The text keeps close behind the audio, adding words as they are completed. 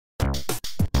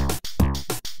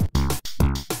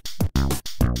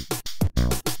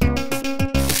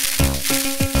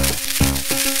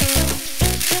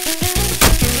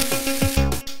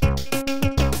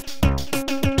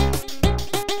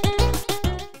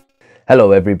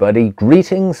Hello everybody,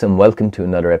 greetings and welcome to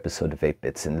another episode of 8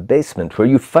 Bits in the Basement, where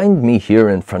you find me here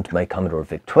in front of my Commodore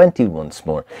VIC-20 once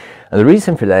more. And the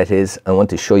reason for that is I want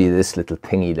to show you this little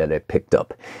thingy that I picked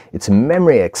up. It's a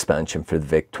memory expansion for the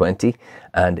VIC-20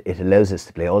 and it allows us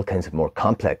to play all kinds of more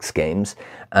complex games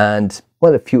and,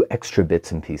 well, a few extra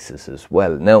bits and pieces as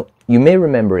well. Now, you may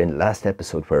remember in the last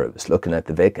episode where I was looking at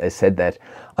the VIC, I said that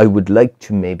I would like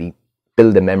to maybe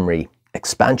build a memory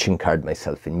expansion card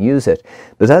myself and use it,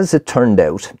 but as it turned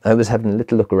out, I was having a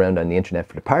little look around on the internet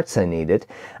for the parts I needed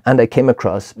and I came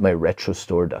across my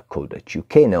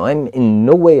retrostore.co.uk. Now, I'm in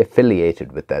no way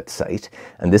affiliated with that site,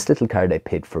 and this little card I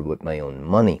paid for with my own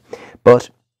money, but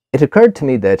it occurred to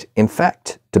me that in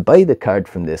fact to buy the card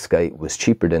from this guy was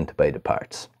cheaper than to buy the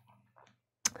parts.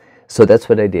 So that's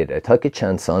what I did. I took a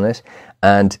chance on it,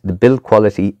 and the build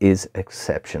quality is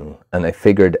exceptional. And I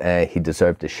figured he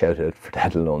deserved a shout out for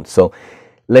that alone. So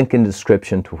link in the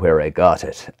description to where I got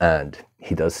it. And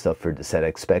he does stuff for the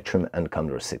ZX Spectrum and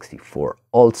Commodore 64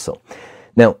 also.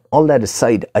 Now, all that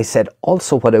aside, I said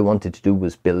also what I wanted to do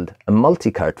was build a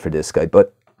multi-card for this guy.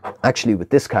 But actually with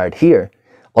this card here,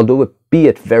 although it be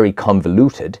very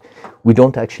convoluted, we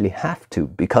don't actually have to,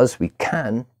 because we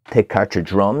can take cartridge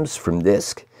ROMs from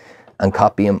disk and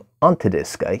copy them onto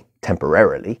this guy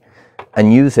temporarily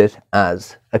and use it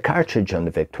as a cartridge on the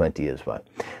VIC-20 as well.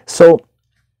 So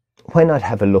why not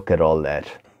have a look at all that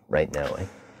right now, eh?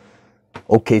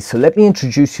 Okay, so let me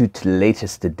introduce you to the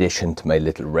latest addition to my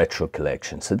little retro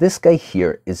collection. So this guy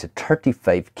here is a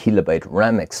 35 kilobyte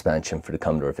RAM expansion for the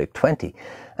Commodore VIC-20,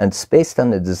 and it's based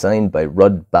on a design by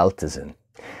Rudd Baltazan.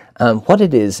 What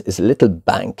it is a little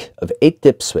bank of 8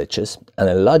 dip switches and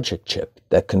a logic chip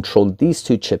that control these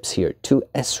two chips here, two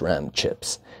SRAM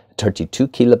chips, 32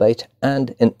 kilobyte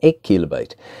and an 8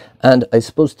 kilobyte. And I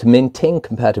suppose to maintain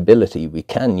compatibility, we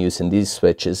can, using these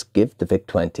switches, give the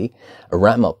VIC-20 a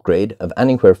RAM upgrade of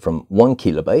anywhere from 1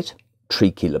 kilobyte,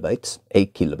 3 kilobytes,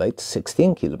 8 kilobytes,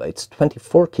 16 kilobytes,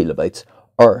 24 kilobytes,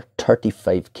 or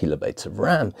 35 kilobytes of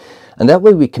RAM. And that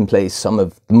way we can play some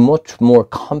of the much more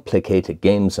complicated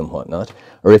games and whatnot,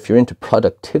 or if you're into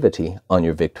productivity on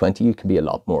your VIC-20, you can be a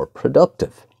lot more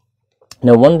productive.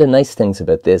 Now, one of the nice things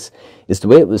about this is the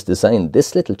way it was designed.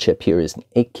 This little chip here is an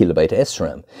 8 kilobyte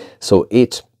SRAM, so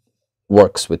it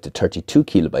works with the 32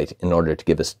 kilobyte in order to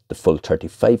give us the full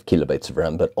 35 kilobytes of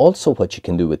RAM. But also what you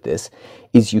can do with this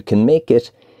is you can make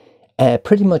it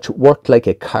pretty much work like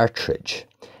a cartridge.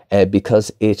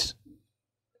 Because it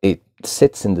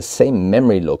sits in the same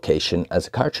memory location as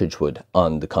a cartridge would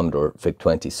on the Commodore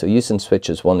VIC-20. So using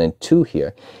switches 1 and 2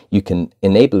 here, you can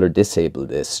enable or disable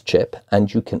this chip,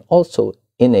 and you can also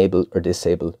enable or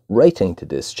disable writing to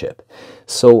this chip.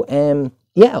 So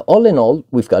yeah, all in all,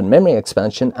 we've got memory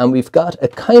expansion and we've got a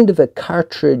kind of a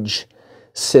cartridge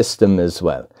system as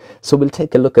well. So we'll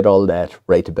take a look at all that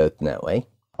right about now, eh?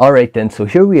 Alright then, so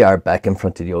here we are back in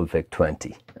front of the old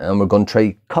VIC-20, and we're going to try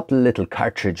a couple of little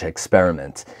cartridge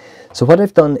experiments. So what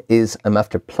I've done is I'm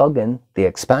after plugging the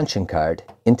expansion card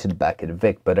into the back of the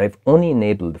VIC, but I've only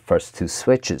enabled the first two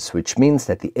switches, which means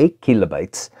that the 8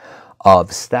 kilobytes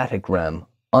of static RAM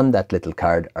on that little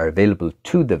card are available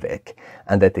to the VIC,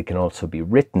 and that they can also be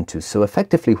written to. So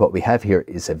effectively what we have here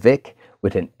is a VIC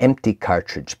with an empty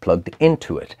cartridge plugged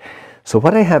into it. So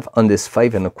what I have on this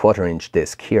 5 1/4 inch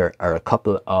disc here are a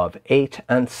couple of 8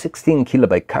 and 16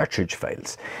 kilobyte cartridge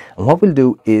files. And what we'll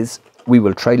do is we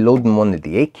will try loading one of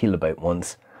the 8 kilobyte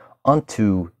ones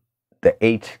onto the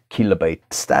 8 kilobyte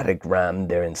static RAM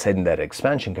there inside in that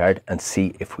expansion card and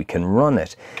see if we can run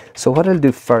it. So what I'll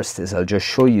do first is I'll just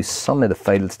show you some of the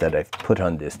files that I've put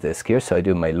on this disk here. So I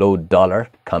do my load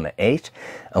 $8,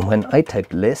 and when I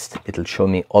type list, it'll show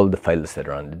me all the files that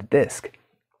are on the disk.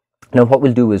 Now what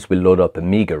we'll do is we'll load up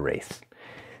Amiga Race,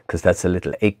 because that's a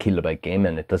little 8 kilobyte game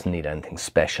and it doesn't need anything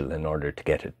special in order to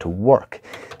get it to work.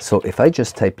 So if I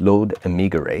just type load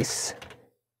Amiga Race,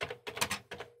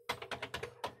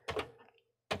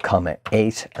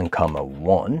 $8 and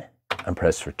 $1 and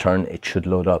press return, it should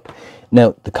load up.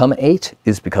 Now the $8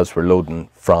 is because we're loading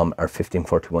from our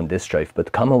 1541 disk drive, but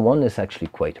the $1 is actually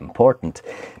quite important,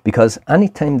 because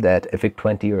anytime that a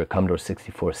VIC-20 or a Commodore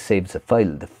 64 saves a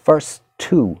file, the first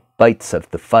 2 bytes of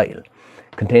the file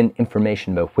contain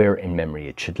information about where in memory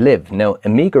it should live. Now,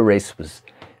 Amiga Race was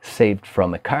saved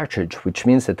from a cartridge, which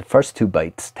means that the first 2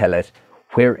 bytes tell it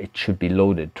where it should be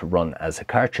loaded to run as a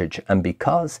cartridge. And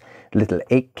because the little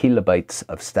 8 kilobytes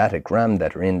of static RAM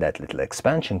that are in that little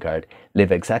expansion card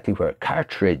live exactly where a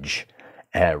cartridge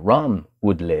ROM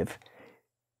would live,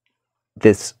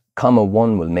 this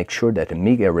 $1 will make sure that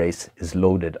Amiga Race is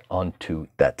loaded onto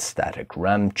that static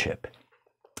RAM chip.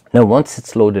 Now once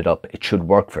it's loaded up, it should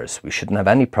work for us. We shouldn't have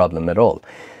any problem at all.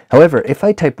 However, if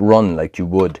I type run like you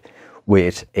would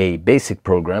with a basic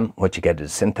program, what you get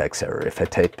is a syntax error. If I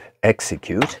type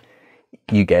execute,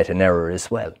 you get an error as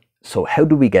well. So how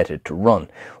do we get it to run?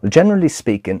 Well, generally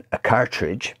speaking, a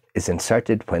cartridge is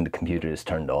inserted when the computer is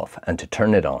turned off, and to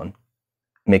turn it on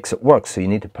makes it work. So you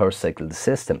need to power cycle the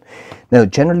system. Now,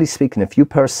 generally speaking, if you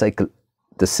power cycle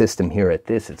the system here at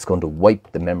this, it's going to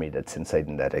wipe the memory that's inside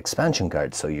in that expansion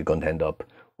card. So you're going to end up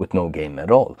with no game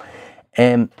at all.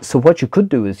 So what you could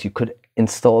do is you could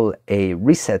install a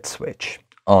reset switch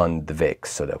on the VIC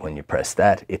so that when you press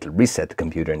that, it'll reset the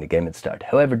computer and the game will start.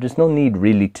 However, there's no need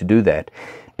really to do that,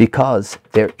 because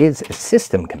there is a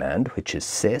system command, which is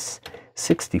sys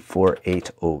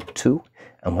 64802,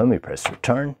 and when we press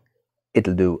return,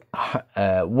 it'll do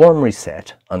a warm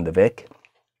reset on the VIC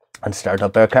and start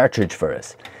up our cartridge for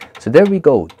us. So there we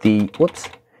go.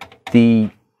 The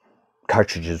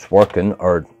cartridge is working,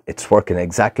 or it's working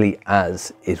exactly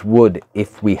as it would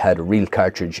if we had a real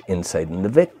cartridge inside in the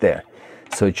VIC there.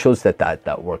 So it shows that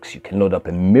that works. You can load up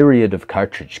a myriad of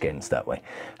cartridge games that way.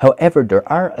 However, there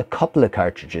are a couple of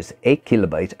cartridges, 8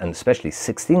 kilobyte and especially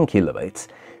 16 kilobytes,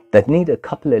 that need a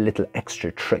couple of little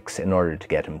extra tricks in order to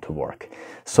get them to work.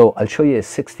 So I'll show you a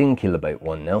 16 kilobyte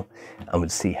one now, and we'll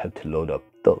see how to load up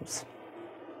those.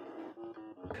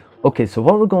 Okay, so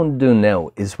what we're going to do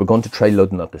now is we're going to try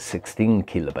loading up a 16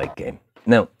 kilobyte game.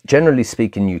 Now, generally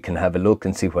speaking, you can have a look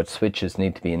and see what switches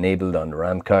need to be enabled on the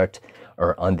RAM card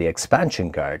or on the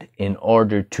expansion card in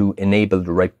order to enable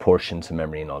the right portions of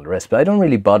memory and all the rest. But I don't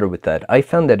really bother with that. I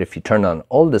found that if you turn on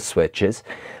all the switches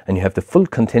and you have the full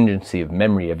contingency of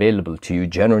memory available to you,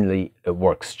 generally it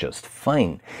works just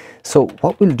fine. So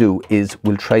what we'll do is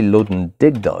we'll try loading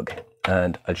DigDug,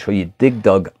 and I'll show you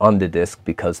DigDug on the disk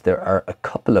because there are a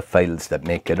couple of files that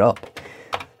make it up.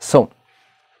 So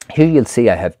here you'll see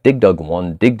I have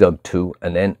DigDug1, DigDug2,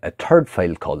 and then a third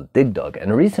file called DigDug.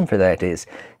 And the reason for that is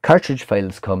cartridge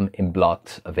files come in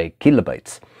blocks of 8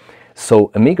 kilobytes.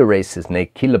 So Amiga Race is an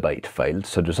 8 kilobyte file,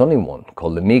 so there's only one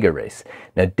called Amiga Race.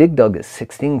 Now DigDug is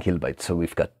 16 kilobytes, so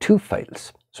we've got two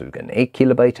files. So we've got an 8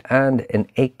 kilobyte and an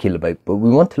 8 kilobyte, but we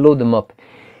want to load them up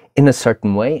in a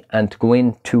certain way and to go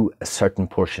into a certain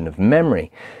portion of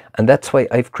memory. And that's why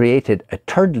I've created a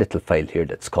third little file here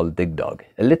that's called DigDug,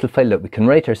 a little file that we can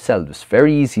write ourselves,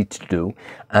 very easy to do,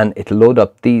 and it'll load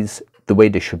up these the way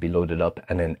they should be loaded up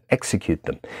and then execute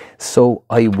them. So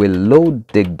I will load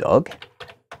DigDug,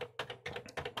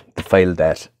 the file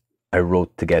that I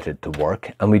wrote to get it to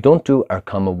work, and we don't do our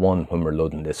 -1 when we're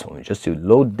loading this one. We just do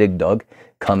load DigDug,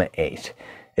 -8.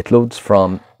 It loads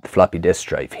from the floppy disk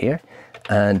drive here,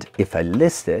 and if I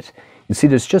list it, you see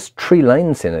there's just 3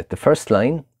 lines in it. The first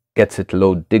line gets it to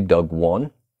load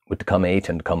DigDug1 with the -8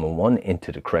 and -1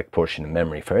 into the correct portion of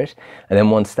memory for it, and then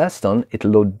once that's done,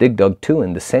 it'll load DigDug2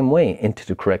 in the same way into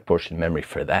the correct portion of memory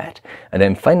for that, and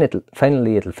then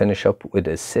finally it'll finish up with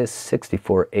a sys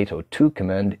 64802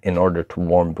 command in order to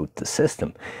warm boot the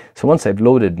system. So once I've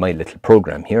loaded my little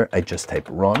program here, I just type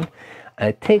run, and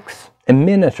it takes a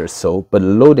minute or so, but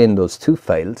it'll load in those 2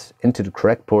 files into the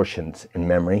correct portions in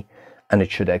memory, and it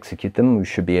should execute them. We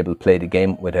should be able to play the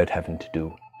game without having to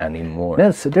do anymore.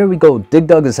 Now, so there we go.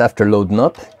 DigDug is after loading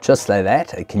up, just like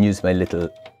that. I can use my little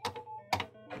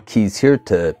keys here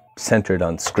to center it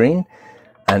on screen,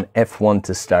 and F1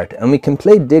 to start. And we can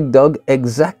play DigDug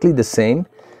exactly the same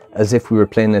as if we were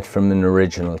playing it from an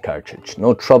original cartridge.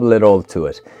 No trouble at all to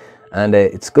it. And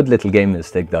it's a good little game,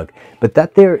 this DigDug. But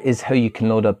that there is how you can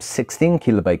load up 16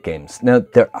 kilobyte games. Now,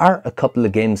 there are a couple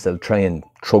of games that'll try and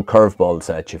throw curveballs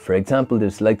at you. For example,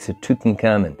 there's the likes of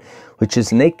Tutankhamun, which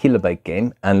is an 8 kilobyte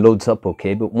game and loads up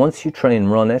okay. But once you try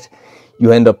and run it,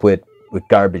 you end up with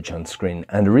garbage on screen.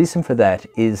 And the reason for that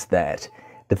is that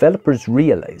developers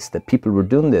realized that people were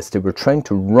doing this. They were trying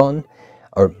to run,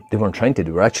 or they weren't trying to,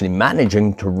 they were actually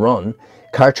managing to run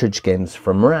cartridge games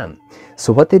from RAM.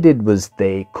 So what they did was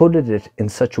they coded it in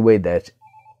such a way that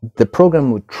the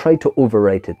program would try to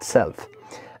overwrite itself.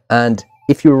 And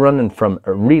if you were running from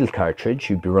a real cartridge,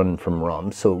 you'd be running from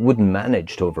ROM, so it wouldn't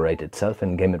manage to overwrite itself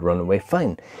and the game would run away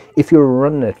fine. If you were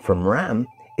running it from RAM,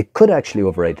 it could actually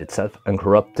overwrite itself and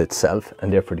corrupt itself,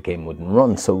 and therefore the game wouldn't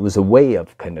run. So it was a way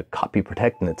of kind of copy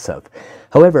protecting itself.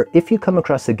 However, if you come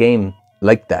across a game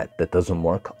like that doesn't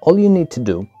work, all you need to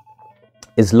do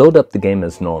is load up the game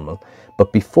as normal,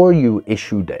 but before you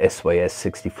issue the SYS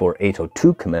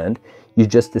 64802 command, you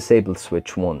just disable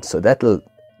switch 1. So that'll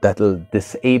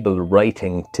disable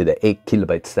writing to the 8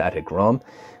 kilobyte static ROM,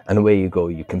 and away you go.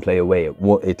 You can play away.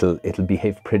 It'll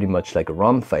behave pretty much like a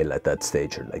ROM file at that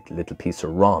stage, or like a little piece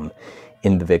of ROM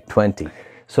in the VIC-20.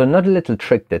 So another little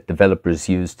trick that developers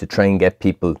use to try and get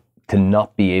people to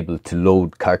not be able to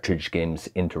load cartridge games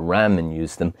into RAM and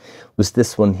use them was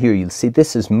this one here. You'll see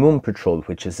this is Moon Patrol,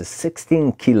 which is a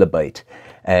 16 kilobyte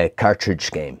cartridge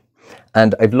game.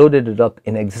 And I've loaded it up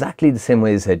in exactly the same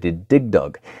way as I did Dig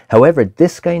Dug. However,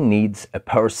 this guy needs a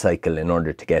power cycle in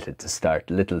order to get it to start.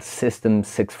 Little system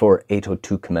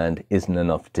 64802 command isn't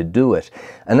enough to do it.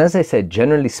 And as I said,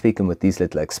 generally speaking with these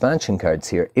little expansion cards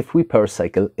here, if we power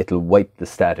cycle, it'll wipe the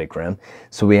static RAM.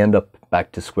 So we end up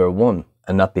back to square one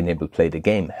and not being able to play the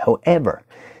game. However,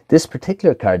 this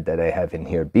particular card that I have in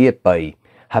here, be it by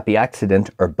happy accident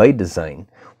or by design,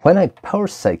 when I power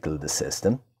cycle the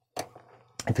system,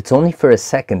 if it's only for a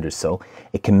second or so,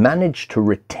 it can manage to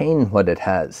retain what it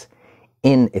has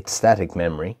in its static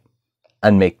memory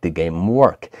and make the game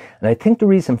work. And I think the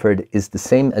reason for it is the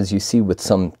same as you see with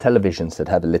some televisions that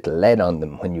have a little LED on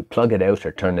them. When you plug it out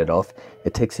or turn it off,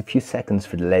 it takes a few seconds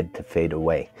for the LED to fade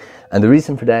away. And the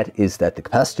reason for that is that the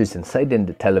capacitors inside in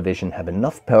the television have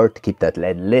enough power to keep that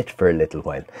LED lit for a little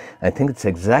while. I think it's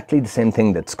exactly the same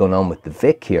thing that's going on with the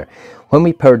VIC here. When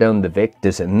we power down the VIC,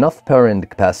 there's enough power in the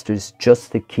capacitors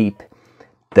just to keep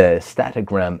the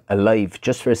static RAM alive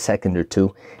just for a second or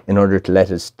two in order to let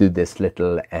us do this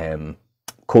little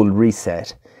cold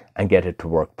reset and get it to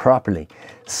work properly.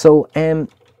 So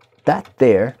that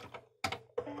there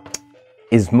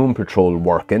is Moon Patrol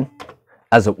working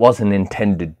as it wasn't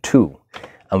intended to,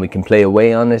 and we can play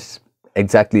away on it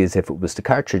exactly as if it was the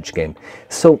cartridge game.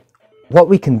 So what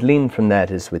we can glean from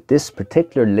that is with this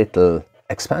particular little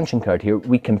expansion card here,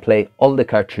 we can play all the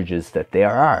cartridges that there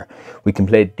are. We can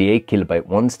play the 8 kilobyte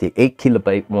ones, the 8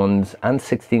 kilobyte ones and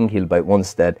 16 kilobyte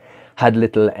ones that had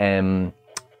little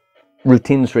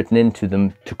routines written into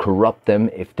them to corrupt them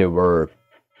if they were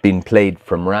being played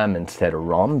from RAM instead of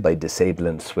ROM by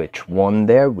disabling switch 1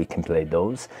 there. We can play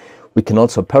those. We can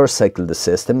also power cycle the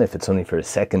system if it's only for a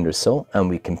second or so, and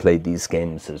we can play these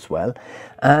games as well.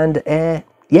 And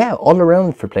yeah, all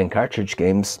around for playing cartridge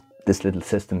games, this little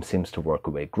system seems to work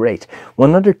away great.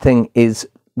 One other thing is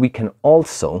we can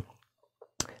also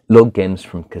load games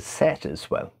from cassette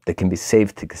as well. They can be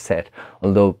saved to cassette,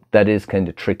 although that is kind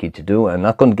of tricky to do. I'm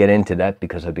not going to get into that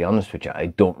because I'll be honest with you, I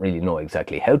don't really know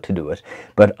exactly how to do it,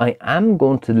 but I am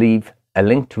going to leave a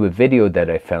link to a video that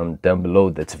I found down below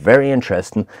that's very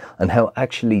interesting on how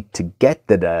actually to get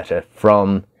the data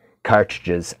from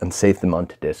cartridges and save them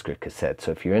onto disc or cassette.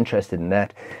 So if you're interested in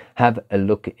that, have a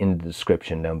look in the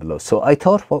description down below. So I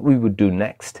thought what we would do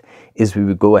next is we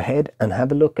would go ahead and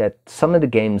have a look at some of the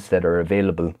games that are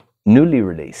available, newly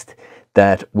released,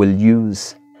 that will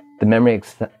use the memory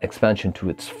expansion to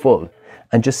its full,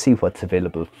 and just see what's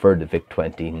available for the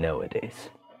VIC-20 nowadays.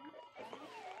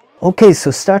 Okay, so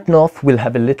starting off, we'll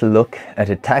have a little look at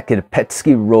Attack of the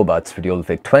Petscii Robots for the old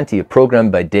VIC-20, a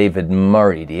program by David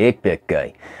Murray, the 8-bit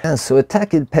guy. And so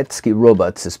Attack of the Petscii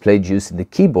Robots is played using the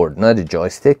keyboard, not a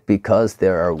joystick, because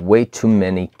there are way too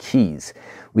many keys.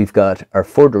 We've got our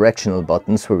 4 directional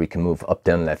buttons where we can move up,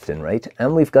 down, left and right,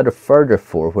 and we've got a further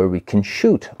 4 where we can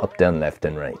shoot up, down, left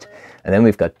and right. And then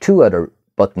we've got 2 other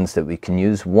buttons that we can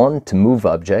use, one to move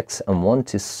objects and one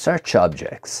to search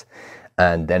objects.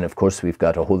 And then of course we've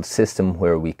got a whole system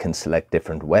where we can select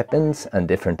different weapons and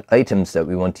different items that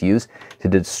we want to use to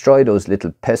destroy those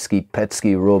little pesky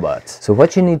Petscii robots. So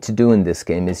what you need to do in this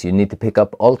game is you need to pick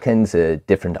up all kinds of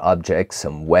different objects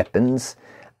and weapons,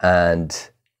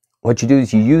 and what you do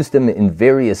is you use them in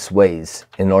various ways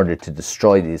in order to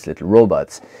destroy these little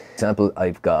robots. For example,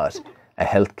 I've got a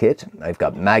health kit, I've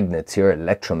got magnets here,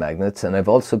 electromagnets, and I've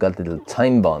also got little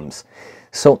time bombs.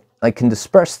 So I can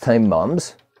disperse time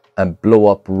bombs and blow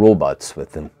up robots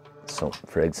with them. So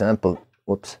for example,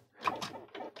 whoops,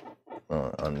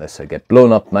 unless I get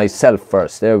blown up myself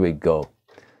first. There we go.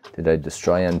 Did I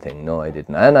destroy anything? No, I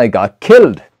didn't. And I got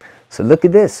killed. So look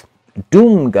at this.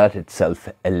 Doom got itself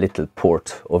a little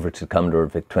port over to Commodore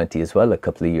VIC-20 as well a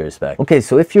couple of years back. Okay,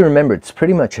 so if you remember, it's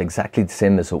pretty much exactly the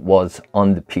same as it was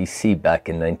on the PC back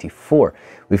in '94.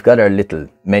 We've got our little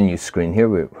menu screen here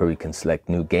where we can select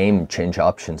new game, change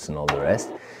options and all the rest.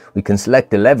 We can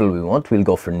select the level we want. We'll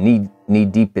go for knee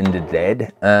deep in the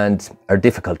dead and our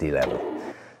difficulty level.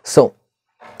 So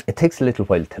it takes a little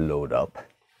while to load up.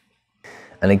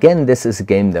 And again, this is a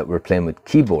game that we're playing with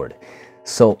keyboard.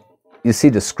 So you see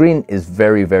the screen is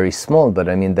very, very small, but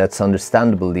I mean, that's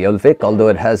understandable. The old VIC, although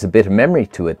it has a bit of memory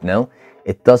to it now,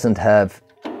 it doesn't have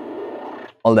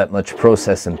all that much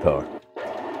processing power.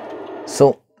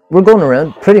 So we're going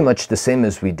around pretty much the same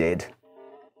as we did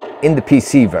in the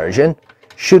PC version,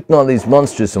 shooting all these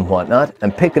monsters and whatnot,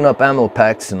 and picking up ammo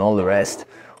packs and all the rest,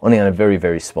 only on a very,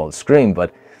 very small screen.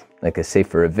 But like I say,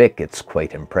 for a VIC, it's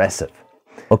quite impressive.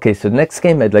 Okay, so the next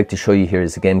game I'd like to show you here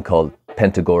is a game called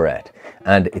Pentagorat,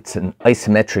 and it's an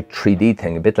isometric 3D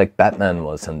thing, a bit like Batman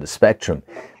was on the Spectrum.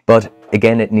 But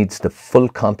again, it needs the full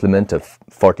complement of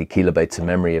 40 kilobytes of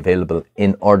memory available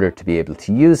in order to be able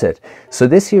to use it. So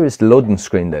this here is the loading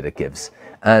screen that it gives,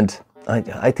 and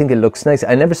I think it looks nice.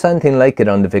 I never saw anything like it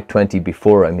on the VIC-20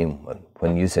 before. I mean,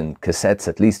 when using cassettes,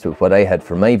 at least with what I had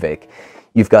for my VIC,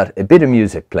 you've got a bit of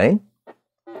music playing,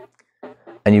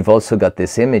 and you've also got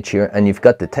this image here, and you've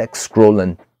got the text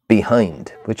scrolling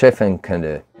behind, which I find kind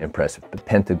of impressive. The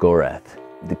Pentagorat,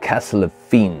 the Castle of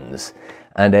Fiends.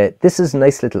 And this is a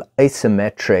nice little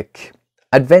isometric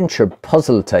adventure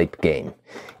puzzle type game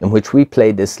in which we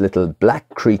play this little black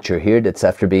creature here that's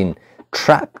after being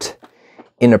trapped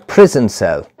in a prison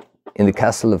cell in the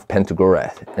castle of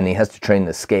Pentagorat, and he has to try and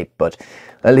escape. But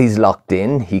while he's locked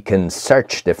in, he can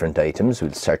search different items.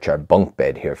 We'll search our bunk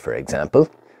bed here, for example,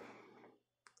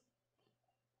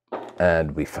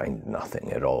 and we find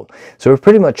nothing at all. So we're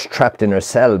pretty much trapped in our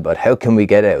cell, but how can we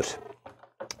get out?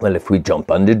 Well, if we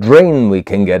jump on the drain, we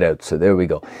can get out. So there we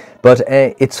go. But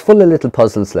it's full of little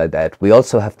puzzles like that. We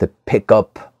also have to pick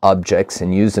up objects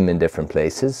and use them in different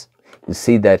places. You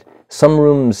see that some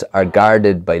rooms are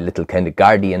guarded by little kind of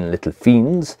guardian little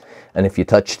fiends. And if you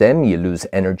touch them, you lose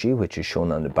energy, which is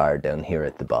shown on the bar down here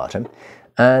at the bottom.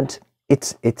 And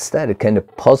it's that, a kind of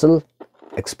puzzle,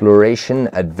 exploration,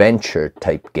 adventure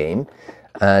type game.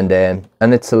 And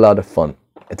it's a lot of fun.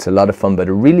 It's a lot of fun, but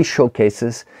it really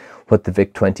showcases what the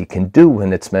VIC-20 can do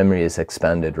when its memory is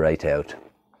expanded right out.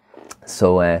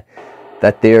 So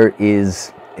that there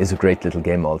is a great little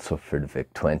game also for the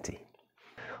VIC-20.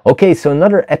 Okay, so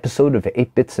another episode of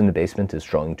 8 Bits in the Basement is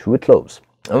drawing to a close.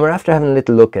 And we're after having a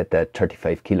little look at that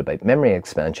 35 kilobyte memory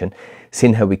expansion,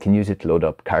 seeing how we can use it to load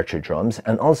up cartridge ROMs,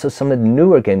 and also some of the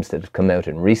newer games that have come out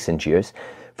in recent years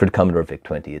for the Commodore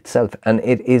VIC-20 itself. And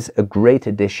it is a great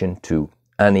addition to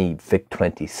any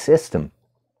VIC-20 system.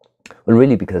 Well,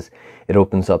 really, because it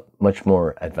opens up much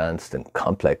more advanced and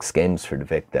complex games for the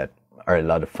VIC that are a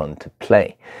lot of fun to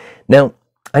play. Now,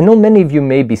 I know many of you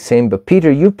may be saying, but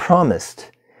Peter, you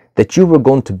promised that you were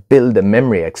going to build a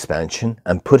memory expansion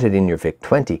and put it in your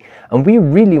VIC-20, and we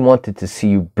really wanted to see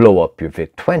you blow up your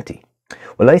VIC-20.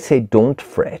 Well, I say don't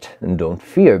fret and don't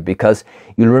fear, because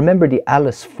you'll remember the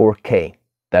Alice 4K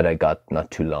that I got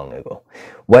not too long ago.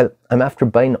 Well, I'm after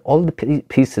buying all the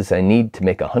pieces I need to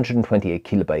make a 128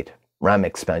 kilobyte RAM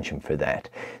expansion for that.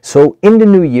 So in the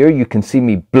new year, you can see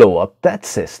me blow up that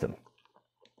system.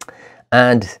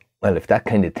 And well, if that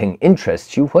kind of thing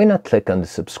interests you, why not click on the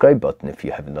subscribe button if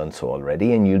you haven't done so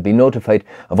already, and you'll be notified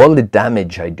of all the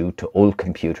damage I do to old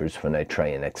computers when I try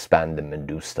and expand them and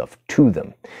do stuff to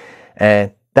them.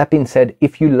 That being said,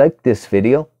 if you like this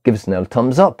video, give us an old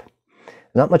thumbs up.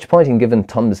 Not much point in giving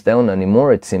thumbs down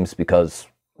anymore, it seems, because,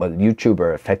 well, YouTube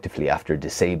are effectively after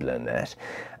disabling that.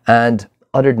 And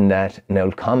other than that, an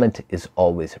old comment is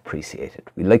always appreciated.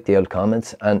 We like the old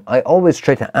comments, and I always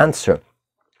try to answer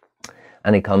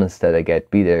any comments that I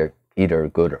get, be they either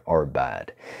good or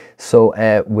bad. So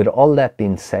with all that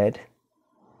being said,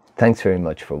 thanks very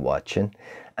much for watching,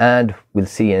 and we'll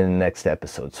see you in the next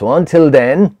episode. So until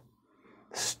then,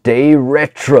 stay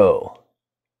retro.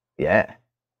 Yeah.